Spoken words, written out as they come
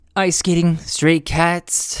Ice skating, stray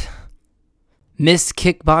cats, missed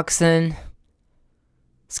kickboxing,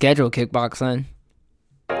 scheduled kickboxing,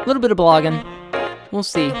 a little bit of blogging. We'll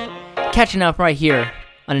see. Catching up right here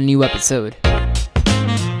on a new episode.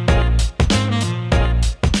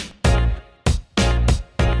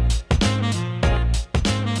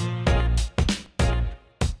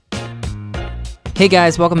 Hey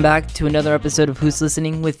guys, welcome back to another episode of Who's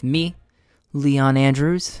Listening with me, Leon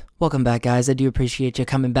Andrews. Welcome back, guys. I do appreciate you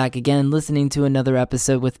coming back again, listening to another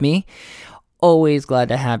episode with me. Always glad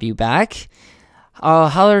to have you back.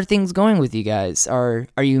 How are things going with you guys? Are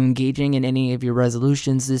you engaging in any of your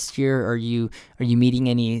resolutions this year? Are you meeting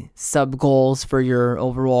any sub goals for your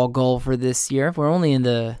overall goal for this year? We're only in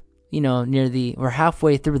the, we're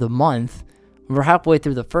halfway through the month. We're halfway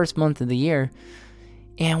through the first month of the year,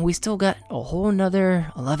 and we still got a whole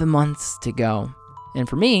another 11 months to go. And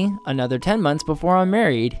for me, another 10 months before I'm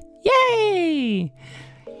married. Yay!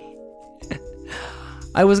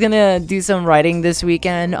 I was gonna do some writing this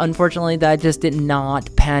weekend. Unfortunately, that just did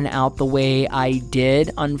not pan out the way I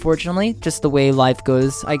did. Unfortunately, just the way life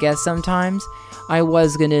goes, I guess, sometimes. I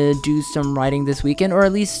was gonna do some writing this weekend, or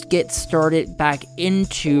at least get started back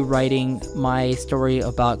into writing my story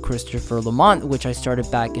about Christopher Lamont, which I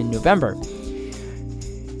started back in November.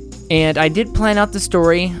 And I did plan out the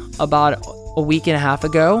story about a week and a half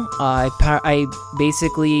ago. I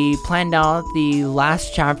basically planned out the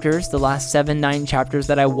last 7-9 chapters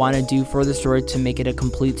that I want to do for the story to make it a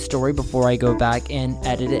complete story before I go back and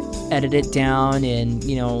edit it down and,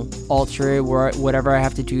 alter it, whatever I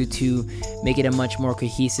have to do to make it a much more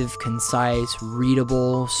cohesive, concise,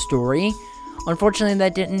 readable story. Unfortunately,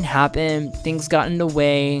 that didn't happen. Things got in the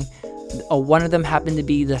way. One of them happened to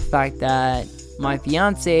be the fact that my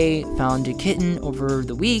fiance found a kitten over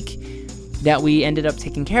the week that we ended up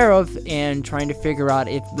taking care of and trying to figure out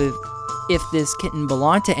if this kitten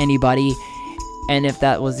belonged to anybody, and if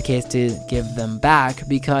that was the case, to give them back,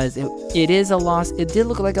 because it did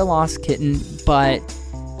look like a lost kitten. But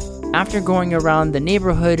after going around the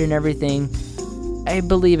neighborhood and everything, I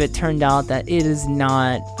believe it turned out that it is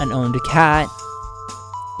not an owned cat,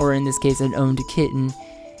 or in this case an owned kitten,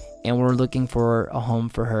 and we're looking for a home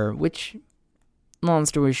for her, which, long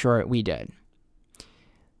story short, we did.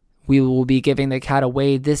 We will be giving the cat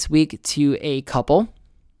away this week to a couple,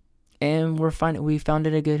 and we found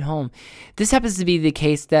it a good home. This happens to be the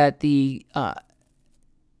case that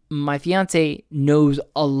my fiance knows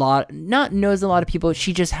a lot of people.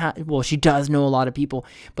 She just she does know a lot of people,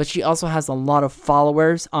 but she also has a lot of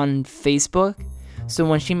followers on Facebook. So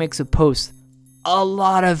when she makes a post, a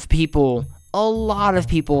lot of people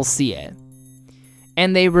see it,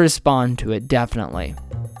 and they respond to it, definitely.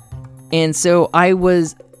 And so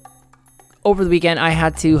over the weekend, I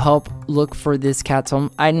had to help look for this cat's home.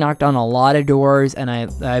 I knocked on a lot of doors, and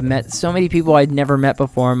I met so many people I'd never met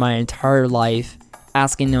before in my entire life,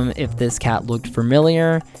 asking them if this cat looked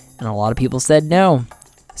familiar, and a lot of people said no.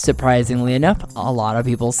 Surprisingly enough, a lot of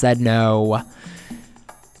people said no.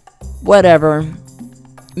 Whatever.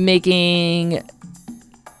 Making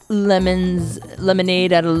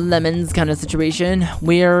lemonade out of lemons kind of situation,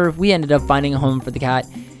 where we ended up finding a home for the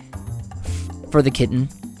kitten.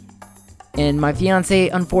 And my fiance,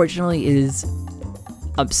 unfortunately, is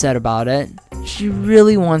upset about it. She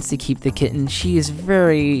really wants to keep the kitten.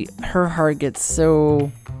 Her heart gets so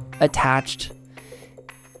attached.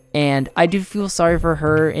 And I do feel sorry for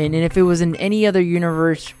her. And if it was in any other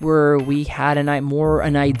universe where we had an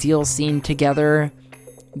ideal scene together,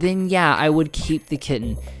 then yeah, I would keep the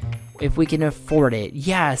kitten. If we can afford it,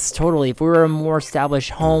 yes, totally. If we were a more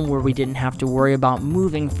established home where we didn't have to worry about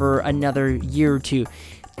moving for another year or two,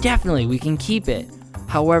 definitely we can keep it.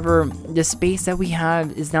 However, the space that we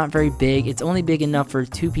have is not very big. It's only big enough for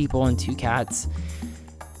 2 people and 2 cats.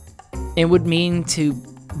 It would mean to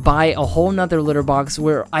buy a whole nother litter box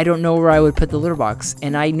where I don't know where I would put the litter box.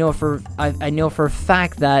 And I know for a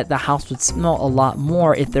fact that the house would smell a lot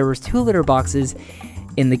more if there was 2 litter boxes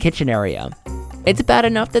in the kitchen area. It's bad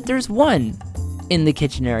enough that there's 1 in the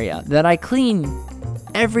kitchen area that I clean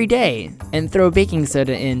every day and throw baking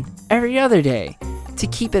soda in every other day to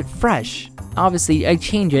keep it fresh. Obviously, I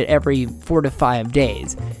change it every 4 to 5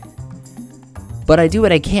 days, but I do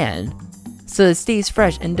what I can so it stays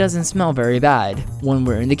fresh and doesn't smell very bad when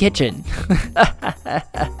we're in the kitchen.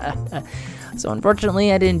 So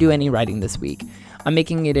unfortunately, I didn't do any writing this week. I'm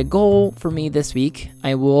making it a goal for me this week.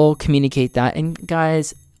 I will communicate that. And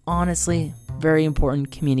guys, honestly, very important,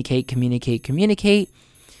 communicate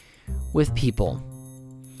with people.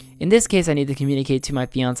 In this case, I need to communicate to my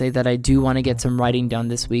fiance that I do want to get some writing done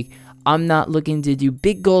this week. I'm not looking to do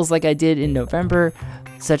big goals like I did in November,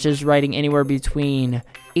 such as writing anywhere between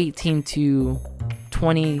 18 to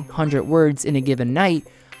 20 words in a given night,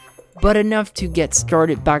 but enough to get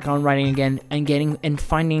started back on writing again and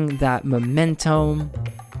finding that momentum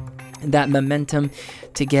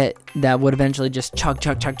to get that would eventually just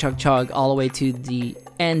chug all the way to the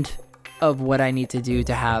end of what I need to do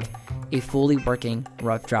to have a fully working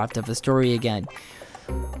rough draft of a story again,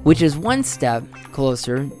 which is one step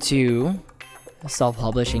closer to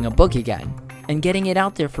self-publishing a book again and getting it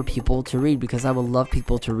out there for people to read, because I would love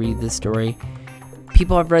people to read this story.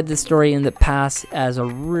 People have read this story in the past as a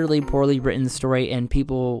really poorly written story, and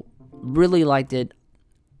people really liked it,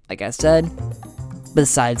 like I said,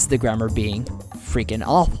 besides the grammar being freaking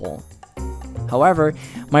awful. However,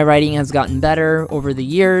 my writing has gotten better over the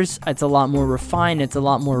years. It's a lot more refined. It's a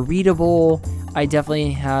lot more readable. I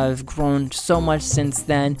definitely have grown so much since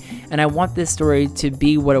then, and I want this story to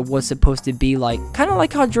be what it was supposed to be like, kind of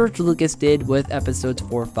like how George Lucas did with episodes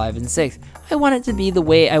 4, 5, and 6. I want it to be the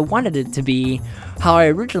way I wanted it to be, how I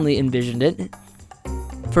originally envisioned it,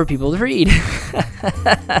 for people to read.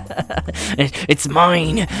 It's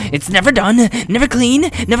mine. It's never done, never clean,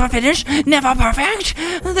 never finished, never perfect.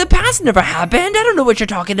 The past never happened. I don't know what you're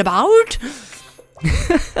talking about.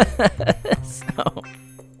 So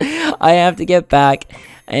I have to get back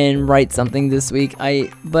and write something this week.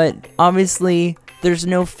 But obviously there's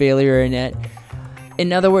no failure in it.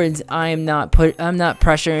 In other words, I'm not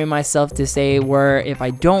pressuring myself to say where if I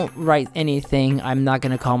don't write anything, I'm not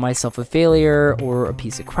gonna call myself a failure or a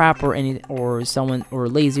piece of crap or someone or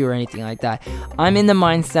lazy or anything like that. I'm in the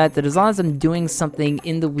mindset that as long as I'm doing something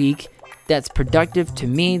in the week that's productive to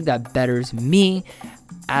me, that betters me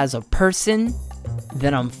as a person,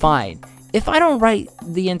 then I'm fine. If I don't write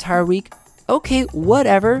the entire week, okay,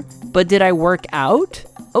 whatever. But did I work out?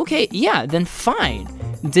 Okay, yeah, then fine.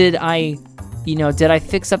 Did I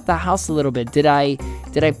fix up the house a little bit? Did I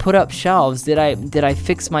put up shelves? Did I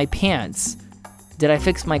fix my pants? Did I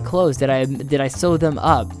fix my clothes? Did I sew them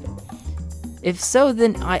up? If so,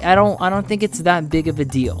 then I don't think it's that big of a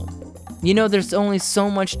deal. There's only so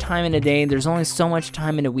much time in a day. There's only so much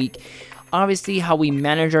time in a week. Obviously, how we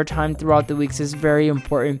manage our time throughout the weeks is very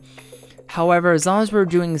important. However, as long as we're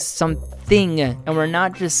doing something and we're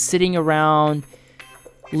not just sitting around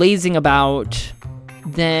lazing about,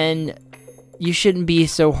 then you shouldn't be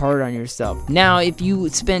so hard on yourself. Now, if you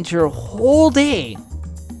spent your whole day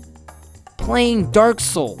playing Dark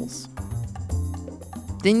Souls,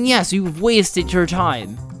 then yes, you've wasted your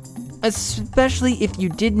time. Especially if you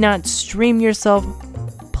did not stream yourself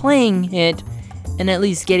playing it and at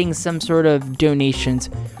least getting some sort of donations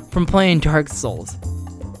from playing Dark Souls.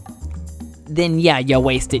 Then yeah, you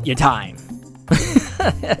wasted your time.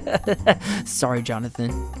 Sorry,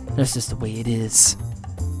 Jonathan. That's just the way it is.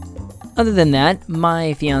 Other than that,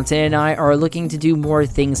 my fiance and I are looking to do more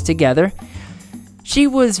things together. She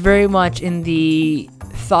was very much in the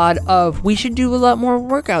thought of we should do a lot more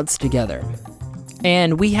workouts together.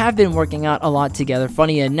 And we have been working out a lot together.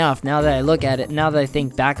 Funny enough, now that I look at it, now that I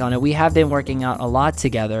think back on it, we have been working out a lot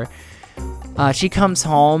together. She comes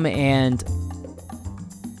home and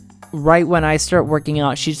right when I start working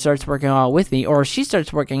out, she starts working out with me, or she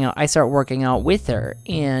starts working out, I start working out with her,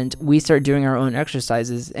 and we start doing our own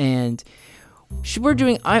exercises. And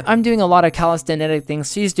I'm doing a lot of calisthenic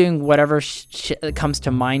things. She's doing whatever comes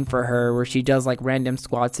to mind for her, where she does like random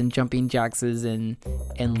squats and jumping jacks and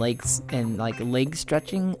legs and like leg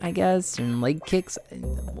stretching, I guess, and leg kicks,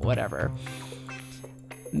 whatever.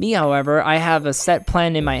 Me, however, I have a set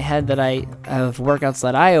plan in my head that I have workouts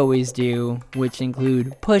that I always do, which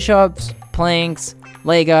include push-ups, planks,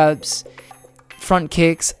 leg ups, front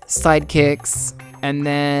kicks, side kicks, and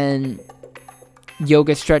then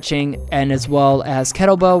yoga stretching, and as well as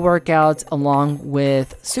kettlebell workouts along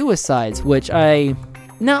with suicides, which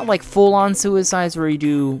not like full-on suicides where you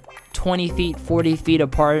do 20 feet, 40 feet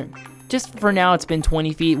apart. Just for now, it's been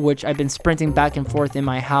 20 feet, which I've been sprinting back and forth in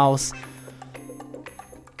my house,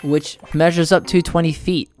 which measures up to 20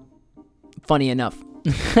 feet. Funny enough.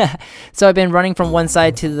 So I've been running from one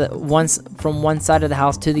side of the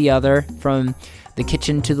house to the other, from the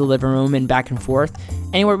kitchen to the living room and back and forth,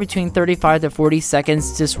 anywhere between 35 to 40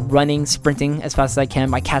 seconds, just running, sprinting as fast as I can.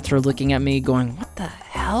 My cats are looking at me going, what the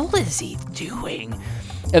hell is he doing?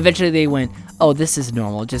 Eventually they went, oh, this is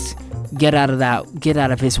normal, just get out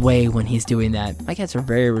of his way when he's doing that. My cats are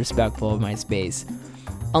very respectful of my space.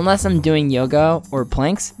 Unless I'm doing yoga or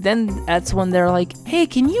planks, then that's when they're like, hey,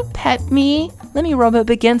 can you pet me? Let me rub up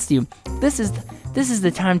against you. This is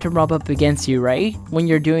the time to rub up against you, right? When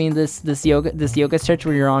you're doing this yoga stretch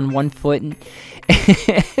where you're on one foot and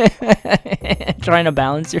trying to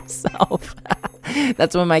balance yourself.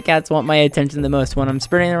 That's when my cats want my attention the most. When I'm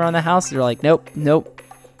sprinting around the house, they're like, nope.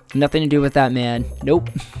 Nothing to do with that, man. Nope.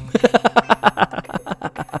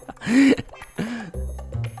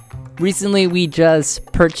 Recently, we just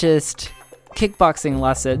purchased kickboxing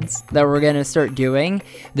lessons that we're gonna start doing.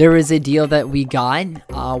 There was a deal that we got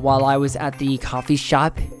while I was at the coffee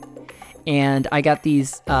shop, and I got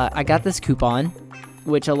this coupon,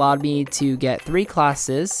 which allowed me to get 3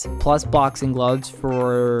 classes plus boxing gloves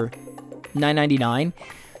for $9.99.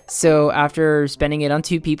 So after spending it on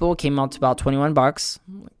 2 people, it came out to about $21,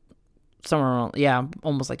 somewhere around,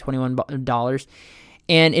 almost like $21.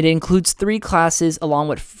 And it includes 3 classes along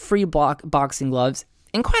with free boxing gloves.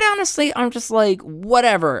 And quite honestly, I'm just like,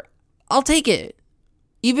 whatever, I'll take it.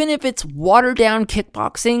 Even if it's watered down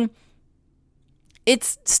kickboxing,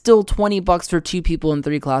 it's still $20 for 2 people in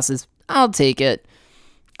 3 classes. I'll take it.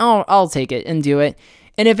 I'll take it and do it.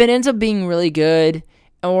 And if it ends up being really good,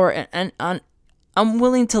 I'm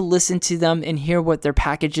willing to listen to them and hear what their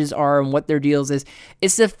packages are and what their deals is.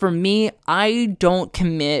 It's that for me, I don't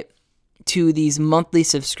commit to these monthly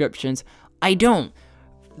subscriptions. I don't.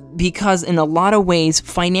 Because in a lot of ways,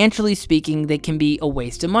 financially speaking, they can be a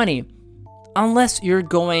waste of money. Unless you're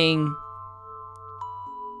going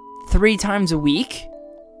 3 times a week,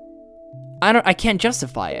 I can't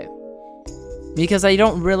justify it. Because I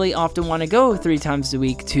don't really often want to go 3 times a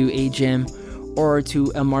week to a gym or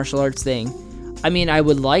to a martial arts thing. I mean, I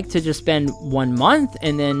would like to just spend 1 month,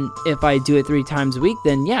 and then if I do it 3 times a week,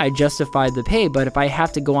 then yeah, I justify the pay. But if I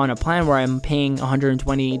have to go on a plan where I'm paying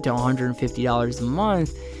 $120 to $150 a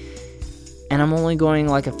month, and I'm only going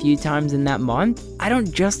like a few times in that month, I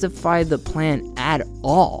don't justify the plan at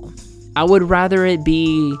all. I would rather it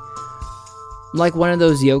be like one of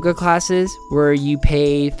those yoga classes where you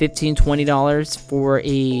pay $15, $20 for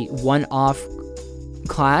a one-off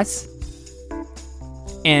class,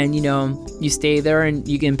 and you stay there and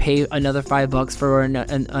you can pay another $5 for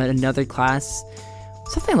another class,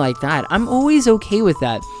 something like that. I'm always okay with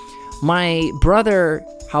that. My brother,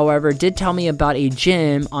 however, did tell me about a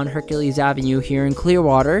gym on Hercules Avenue here in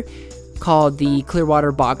Clearwater called the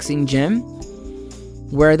Clearwater Boxing Gym,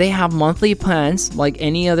 where they have monthly plans like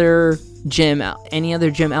any other gym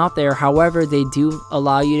out there. However, they do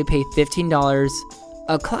allow you to pay $15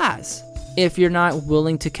 a class. If you're not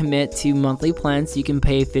willing to commit to monthly plans, you can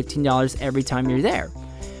pay $15 every time you're there.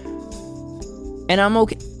 And I'm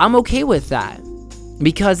okay with that.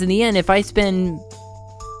 Because in the end, if I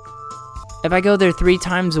go there 3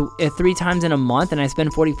 times in a month and I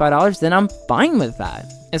spend $45, then I'm fine with that.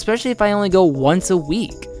 Especially if I only go once a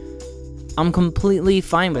week. I'm completely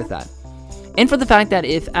fine with that. And for the fact that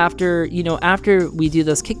if after we do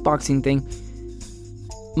this kickboxing thing,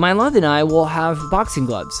 my love and I will have boxing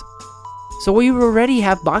gloves. So we already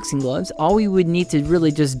have boxing gloves. All we would need to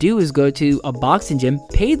really just do is go to a boxing gym,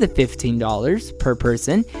 pay the $15 per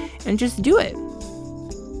person, and just do it.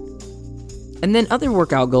 And then other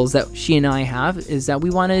workout goals that she and I have is that we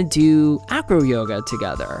want to do acro yoga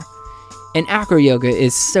together. And acro yoga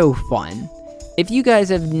is so fun. If you guys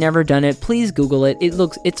have never done it, please Google it.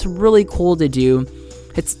 It's really cool to do.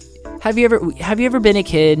 Have you ever been a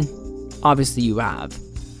kid? Obviously you have.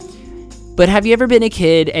 But have you ever been a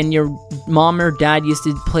kid and your mom or dad used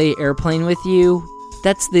to play airplane with you?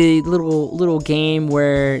 That's the little game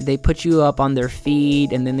where they put you up on their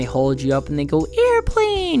feet and then they hold you up and they go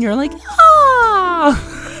airplane. You're like, ah!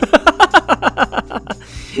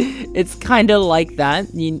 It's kind of like that.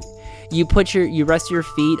 You rest your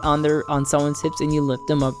feet on someone's hips and you lift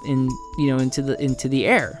them up into the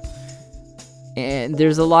air. And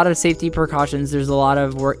there's a lot of safety precautions. There's a lot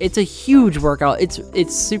of work. It's a huge workout.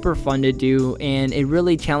 It's super fun to do, and it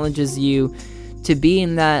really challenges you to be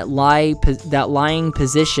in that lying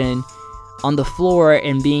position on the floor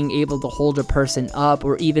and being able to hold a person up,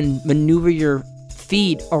 or even maneuver your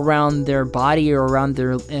feet around their body or around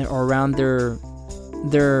their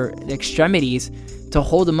extremities to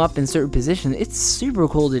hold them up in certain positions. It's super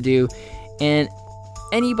cool to do, and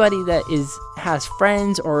anybody that has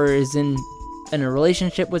friends or is in a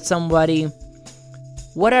relationship with somebody,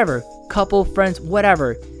 whatever, couple, friends,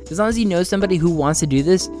 whatever, as long as you know somebody who wants to do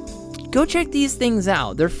this, go check these things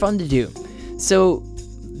out. They're fun to do. So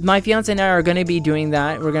my fiance and I are going to be doing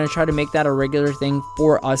that. We're going to try to make that a regular thing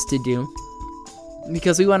for us to do,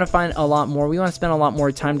 because we want to spend a lot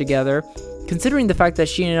more time together, considering the fact that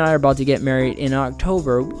she and I are about to get married in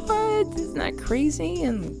October. What? Isn't that crazy?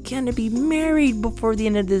 And gonna be married before the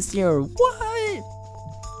end of this year. What?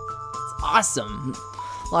 Awesome.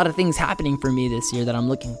 A lot of things happening for me this year that I'm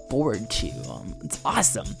looking forward to. It's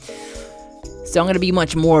awesome. So I'm gonna be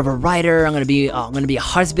much more of a writer. I'm gonna be a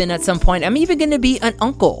husband at some point. I'm even gonna be an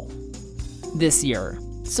uncle this year.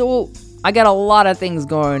 So I got a lot of things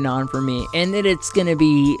going on for me, and it's gonna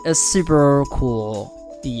be a super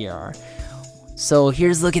cool year. So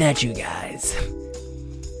here's looking at you guys.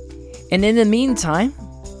 And in the meantime,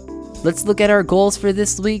 let's look at our goals for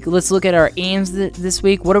this week. Let's look at our aims this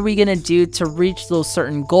week. What are we gonna do to reach those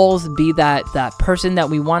certain goals? Be that person that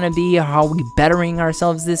we want to be. How are we bettering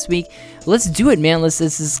ourselves this week? Let's do it, man. Let's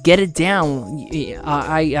just get it down.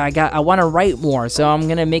 I want to write more, so I'm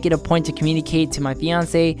gonna make it a point to communicate to my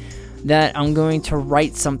fiance that I'm going to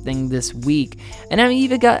write something this week. And I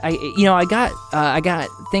even got I got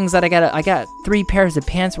things that I got 3 pairs of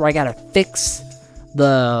pants where I gotta fix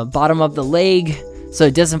the bottom of the leg so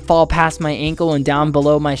it doesn't fall past my ankle and down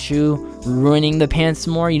below my shoe, ruining the pants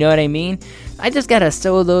more. You know what I mean? I just gotta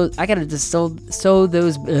sew those. I gotta just sew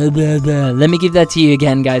those. Let me give that to you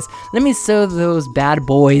again, guys. Let me sew those bad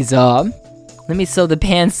boys up. Let me sew the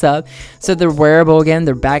pants up so they're wearable again.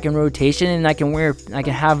 They're back in rotation, and I can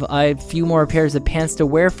have a few more pairs of pants to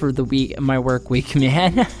wear for the week, my work week,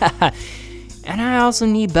 man. And I also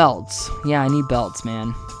need belts. Yeah, I need belts,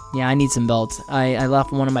 man. Yeah, I need some belts. I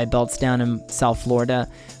left one of my belts down in South Florida,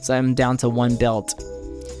 so I'm down to 1 belt.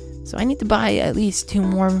 So I need to buy at least two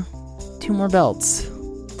more belts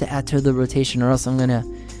to add to the rotation, or else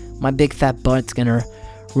my big fat butt's gonna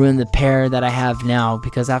ruin the pair that I have now,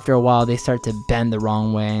 because after a while they start to bend the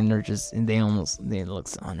wrong way and they look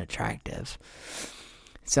unattractive.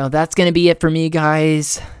 So that's gonna be it for me,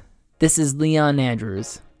 guys. This is Leon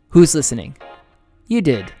Andrews. Who's listening? You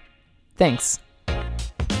did. Thanks.